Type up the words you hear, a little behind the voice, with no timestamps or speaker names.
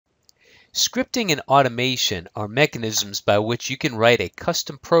Scripting and automation are mechanisms by which you can write a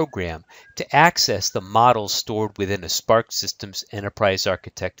custom program to access the models stored within a SparxSystems Enterprise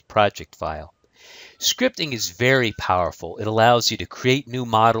Architect project file. Scripting is very powerful. It allows you to create new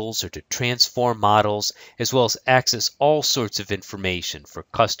models or to transform models, as well as access all sorts of information for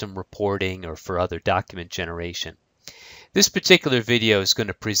custom reporting or for other document generation. This particular video is going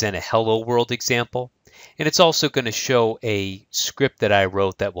to present a Hello World example, and it's also going to show a script that I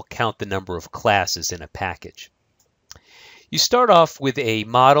wrote that will count the number of classes in a package. You start off with a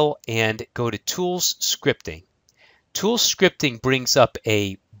model and go to Tools Scripting. Tools Scripting brings up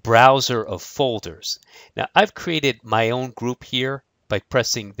a browser of folders. Now I've created my own group here by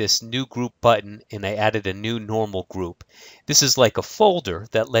pressing this new group button, and I added a new normal group. This is like a folder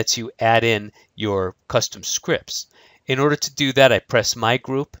that lets you add in your custom scripts. In order to do that, I press my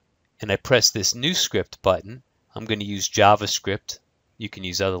group and I press this new script button. I'm going to use JavaScript. You can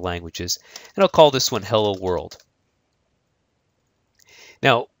use other languages, and I'll call this one Hello World.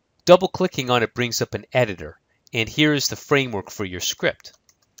 Now double clicking on it brings up an editor, and here is the framework for your script.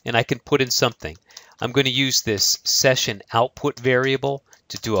 And I can put in something. I'm going to use this session output variable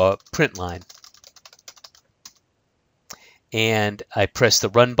to do a print line. And I press the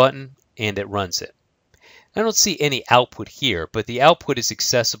run button and it runs it. I don't see any output here, but the output is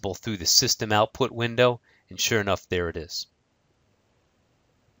accessible through the system output window, and sure enough, there it is.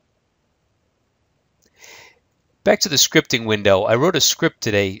 Back to the scripting window, I wrote a script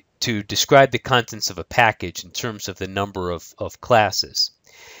today to describe the contents of a package in terms of the number of classes.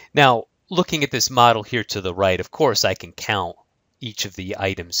 Now, looking at this model here to the right, of course, I can count each of the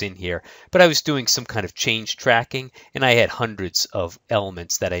items in here, but I was doing some kind of change tracking, and I had hundreds of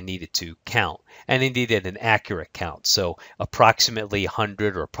elements that I needed to count, and I needed an accurate count, so approximately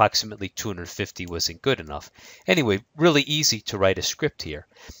 100 or approximately 250 wasn't good enough. Anyway, really easy to write a script here.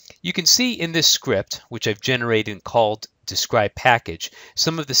 You can see in this script, which I've generated and called describe package,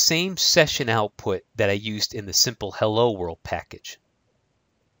 some of the same session output that I used in the simple Hello World package.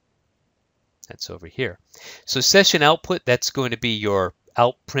 That's over here. So session output, that's going to be your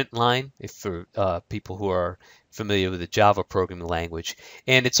outprint line if for people who are familiar with the Java programming language.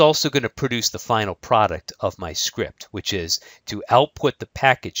 And it's also going to produce the final product of my script, which is to output the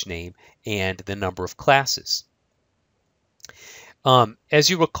package name and the number of classes. As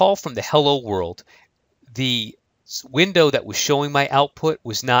you recall from the Hello World, the window that was showing my output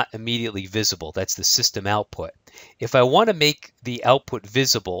was not immediately visible. That's the system output. If I want to make the output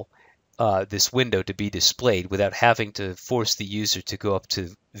visible, this window to be displayed without having to force the user to go up to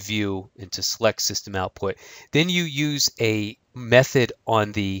view and to select system output, then you use a method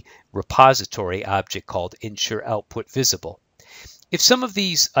on the repository object called ensure output visible. If some of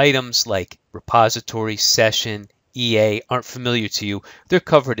these items like repository, session, EA aren't familiar to you, they're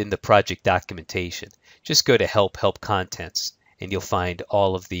covered in the project documentation. Just go to help contents and you'll find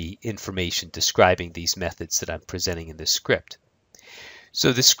all of the information describing these methods that I'm presenting in this script.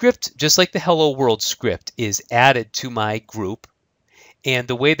 So the script, just like the Hello World script, is added to my group, and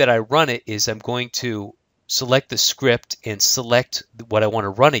the way that I run it is I'm going to select the script and select what I want to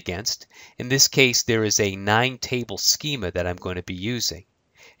run against. In this case, there is a 9-table schema that I'm going to be using.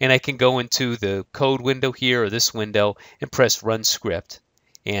 And I can go into the code window here or this window and press run script,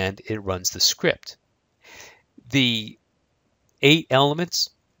 and it runs the script. The 8 elements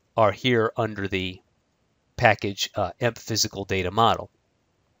are here under the package emp physical data model.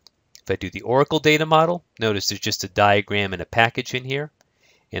 If I do the Oracle data model, notice there's just a diagram and a package in here,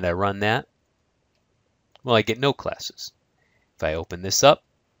 and I run that. Well, I get no classes. If I open this up,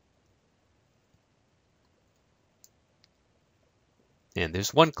 and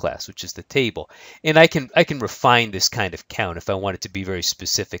there's one class, which is the table. And I can refine this kind of count if I wanted to be very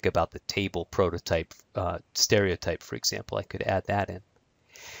specific about the table prototype, stereotype, for example. I could add that in.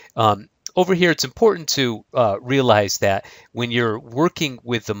 Over here, it's important to realize that when you're working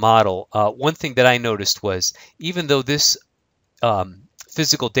with the model, one thing that I noticed was even though this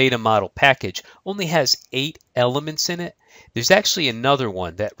physical data model package only has 8 elements in it, there's actually another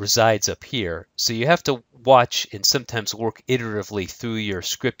one that resides up here. So you have to watch and sometimes work iteratively through your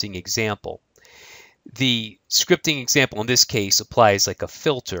scripting example. The scripting example in this case applies like a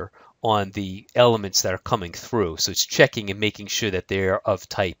filter on the elements that are coming through. So it's checking and making sure that they're of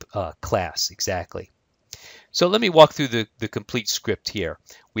type class exactly. So let me walk through the complete script here.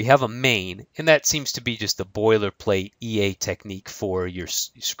 We have a main, and that seems to be just a boilerplate EA technique for your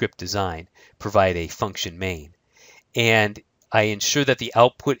script design. Provide a function main. And I ensure that the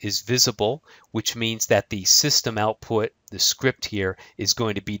output is visible, which means that the system output, the script here, is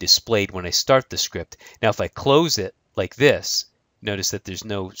going to be displayed when I start the script. Now if I close it like this, notice that there's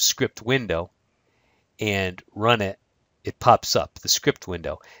no script window, and run it, it pops up, the script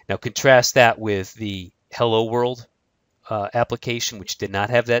window. Now contrast that with the Hello World application, which did not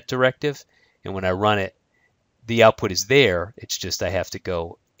have that directive. And when I run it, the output is there. It's just I have to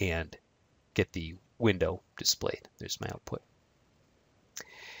go and get the window displayed. There's my output.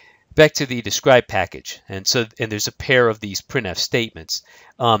 Back to the describe package. And there's a pair of these printf statements.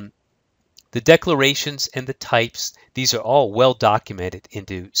 The declarations and the types, these are all well documented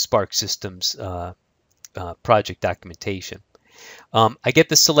into SparxSystems project documentation. I get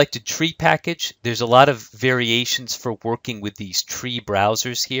the selected tree package. There's a lot of variations for working with these tree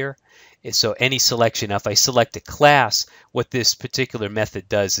browsers here. And so any selection, if I select a class, what this particular method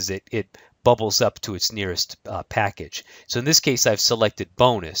does is it bubbles up to its nearest package. So in this case, I've selected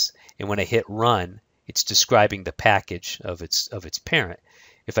bonus, and when I hit run, it's describing the package of its parent.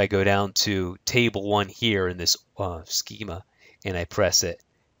 If I go down to table 1 here in this schema and I press it,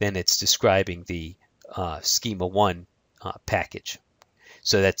 then it's describing the schema 1 package.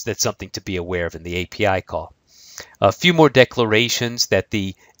 So that's something to be aware of in the API call. A few more declarations that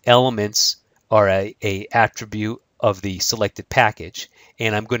the elements are a attribute of the selected package,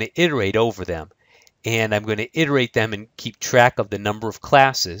 and I'm going to iterate over them. And I'm going to iterate them and keep track of the number of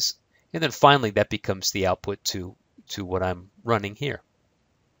classes. And then finally, that becomes the output to what I'm running here.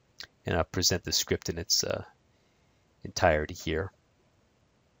 And I'll present the script in its entirety here.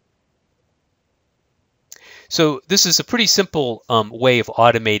 So this is a pretty simple way of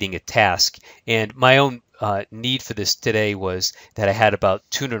automating a task. And my own need for this today was that I had about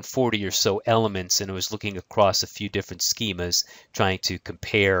 240 or so elements, and I was looking across a few different schemas, trying to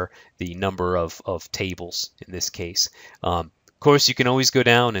compare the number of tables in this case. Of course, you can always go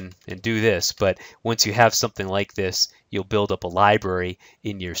down and do this, but once you have something like this, you'll build up a library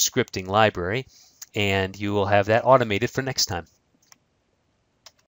in your scripting library, and you will have that automated for next time.